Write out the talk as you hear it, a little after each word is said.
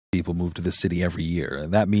People move to the city every year,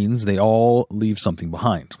 and that means they all leave something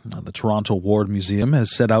behind. The Toronto Ward Museum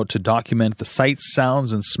has set out to document the sights,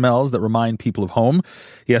 sounds, and smells that remind people of home.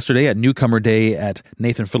 Yesterday, at Newcomer Day at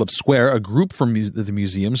Nathan Phillips Square, a group from the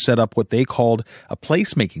museum set up what they called a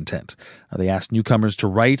placemaking tent. They asked newcomers to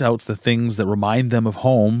write out the things that remind them of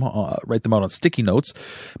home, write them out on sticky notes.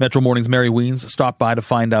 Metro Morning's Mary Wiens stopped by to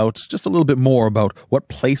find out just a little bit more about what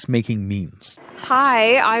placemaking means.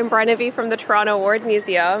 Hi, I'm Brenavie from the Toronto Ward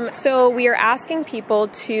Museum. So we are asking people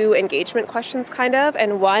two engagement questions, kind of,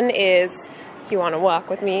 and one is, if you want to walk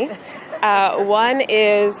with me, one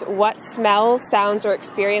is what smells, sounds, or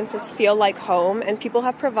experiences feel like home, and people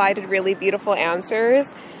have provided really beautiful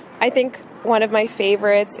answers. I think one of my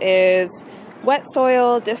favorites is wet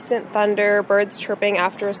soil, distant thunder, birds chirping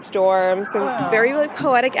after a storm, some very really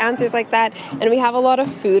poetic answers like that. And we have a lot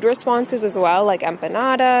of food responses as well, like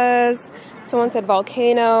empanadas. Someone said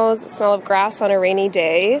volcanoes, smell of grass on a rainy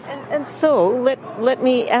day. And so let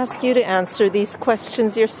me ask you to answer these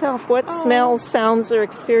questions yourself. What smells, sounds, or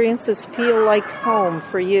experiences feel like home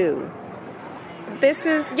for you?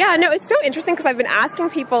 It's so interesting because I've been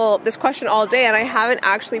asking people this question all day and I haven't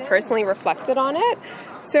actually personally reflected on it.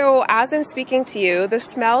 So as I'm speaking to you, the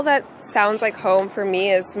smell that sounds like home for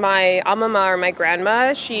me is my amama or my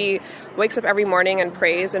grandma. She wakes up every morning and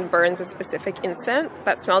prays and burns a specific incense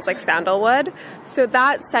that smells like sandalwood. So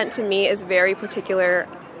that scent to me is very particular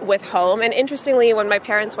with home. And interestingly, when my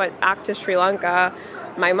parents went back to Sri Lanka,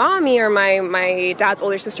 my mommy or my dad's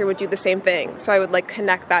older sister would do the same thing. So I would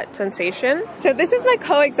connect that sensation. So this is my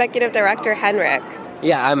co-executive director, Henrik.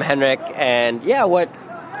 Yeah, I'm Henrik. And what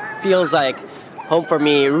feels like home for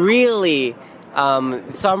me really,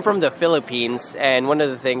 so I'm from the Philippines, and one of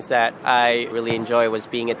the things that I really enjoy was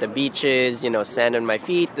being at the beaches, sand on my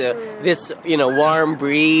feet, this, warm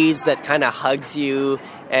breeze that kind of hugs you,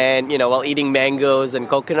 and, while eating mangoes and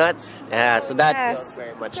coconuts. Yeah, so that feels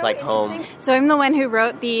very much like home. So I'm the one who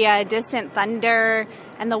wrote the distant thunder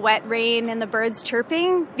and the wet rain and the birds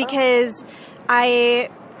chirping because I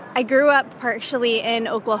grew up partially in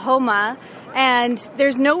Oklahoma, and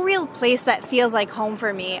there's no real place that feels like home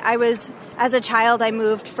for me. As a child, I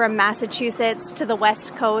moved from Massachusetts to the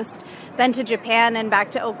West Coast, then to Japan and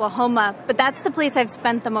back to Oklahoma. But that's the place I've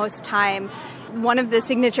spent the most time. One of the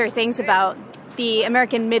signature things about the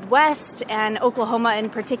American Midwest and Oklahoma in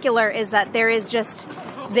particular is that there is just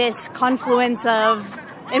this confluence of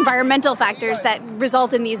environmental factors that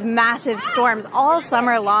result in these massive storms all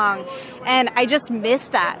summer long. And I just miss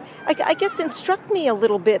that. I guess instruct me a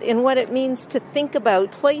little bit in what it means to think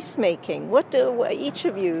about placemaking. What do each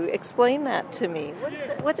of you explain that to me?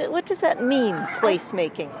 What does that mean,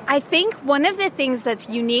 placemaking? I think one of the things that's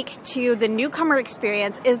unique to the newcomer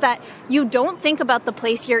experience is that you don't think about the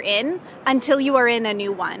place you're in until you are in a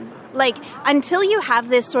new one. Until you have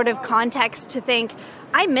this sort of context to think,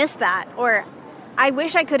 I miss that, or I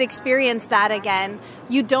wish I could experience that again,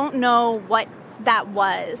 you don't know what that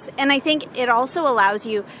was. And I think it also allows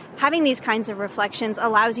you, having these kinds of reflections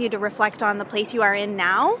allows you to reflect on the place you are in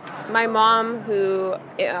now. My mom, who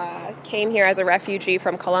came here as a refugee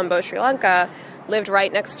from Colombo, Sri Lanka, lived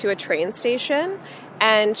right next to a train station.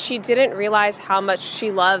 And she didn't realize how much she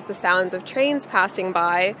loves the sounds of trains passing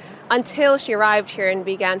by until she arrived here and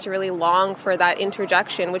began to really long for that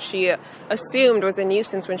interjection, which she assumed was a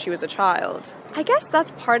nuisance when she was a child. I guess that's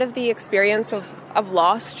part of the experience of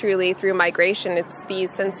loss, truly, through migration. It's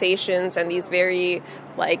these sensations and these very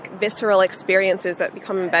visceral experiences that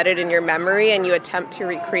become embedded in your memory and you attempt to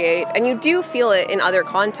recreate. And you do feel it in other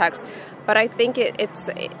contexts, but I think it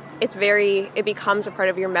becomes a part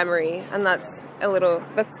of your memory, and that's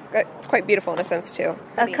quite beautiful in a sense too.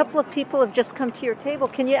 A couple of people have just come to your table.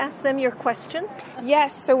 Can you ask them your questions?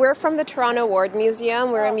 Yes, so we're from the Toronto Ward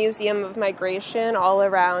Museum. We're a museum of migration all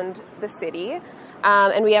around the city,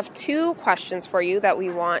 and we have two questions for you that we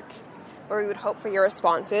would hope for your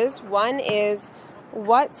responses. One is,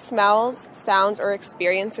 what smells, sounds, or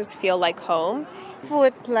experiences feel like home?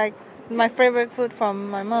 Food, like my favorite food from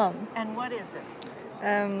my mom. And what is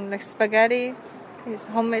it? Like spaghetti. It's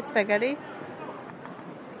homemade spaghetti.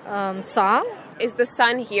 Sun. Is the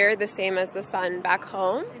sun here the same as the sun back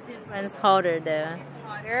home? It's different. It's hotter there. It's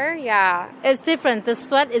hotter, yeah. It's different. The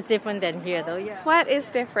sweat is different than here, though. Yeah. Sweat is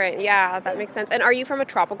different, yeah, that makes sense. And are you from a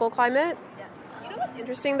tropical climate? Yeah. You know what's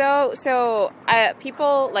interesting, though? So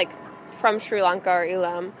people from Sri Lanka or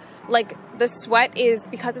Ilam, the sweat is,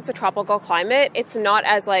 because it's a tropical climate, it's not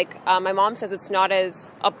as my mom says, it's not as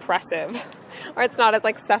oppressive or it's not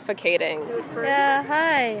as suffocating. Yeah,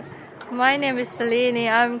 hi. My name is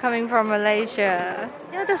Selini. I'm coming from Malaysia.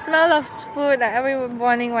 The smell of food. Every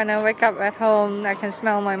morning when I wake up at home, I can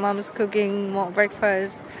smell my mom's cooking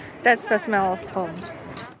breakfast. That's the smell of home.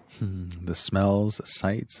 The smells, the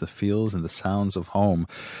sights, the feels, and the sounds of home.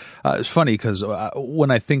 It's funny because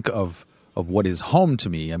when I think of what is home to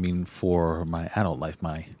me, I mean, for my adult life,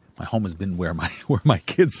 my home has been where my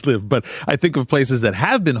kids live. But I think of places that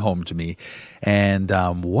have been home to me, and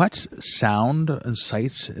what sound and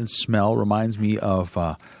sight and smell reminds me of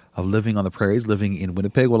living on the prairies, living in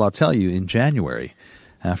Winnipeg. Well, I'll tell you, in January,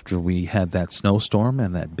 after we had that snowstorm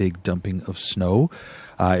and that big dumping of snow,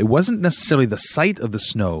 it wasn't necessarily the sight of the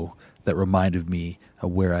snow that reminded me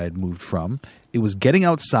of where I had moved from. It was getting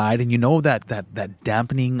outside, and that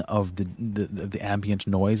dampening of the ambient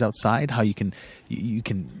noise outside. How you can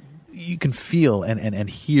feel and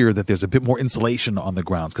hear that there's a bit more insulation on the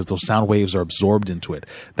grounds because those sound waves are absorbed into it.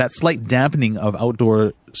 That slight dampening of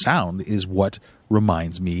outdoor sound is what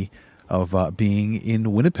reminds me of being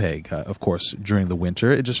in Winnipeg. Of course, during the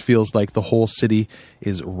winter, it just feels like the whole city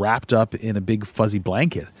is wrapped up in a big fuzzy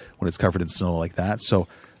blanket when it's covered in snow like that. So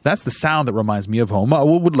that's the sound that reminds me of home. I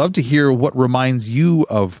would love to hear what reminds you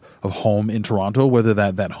of home in Toronto, whether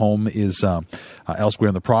that home is elsewhere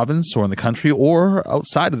in the province or in the country or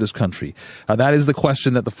outside of this country. That is the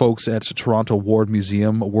question that the folks at Toronto Ward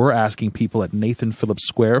Museum were asking people at Nathan Phillips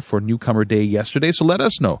Square for Newcomer Day yesterday. So let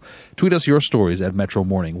us know. Tweet us your stories at Metro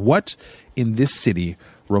Morning. What in this city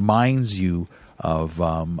reminds you of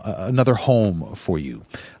another home for you?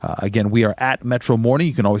 Again, we are at Metro Morning.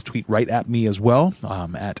 You can always tweet right at me as well,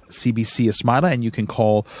 at CBC Ismaila, and you can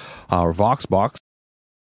call our Vox Box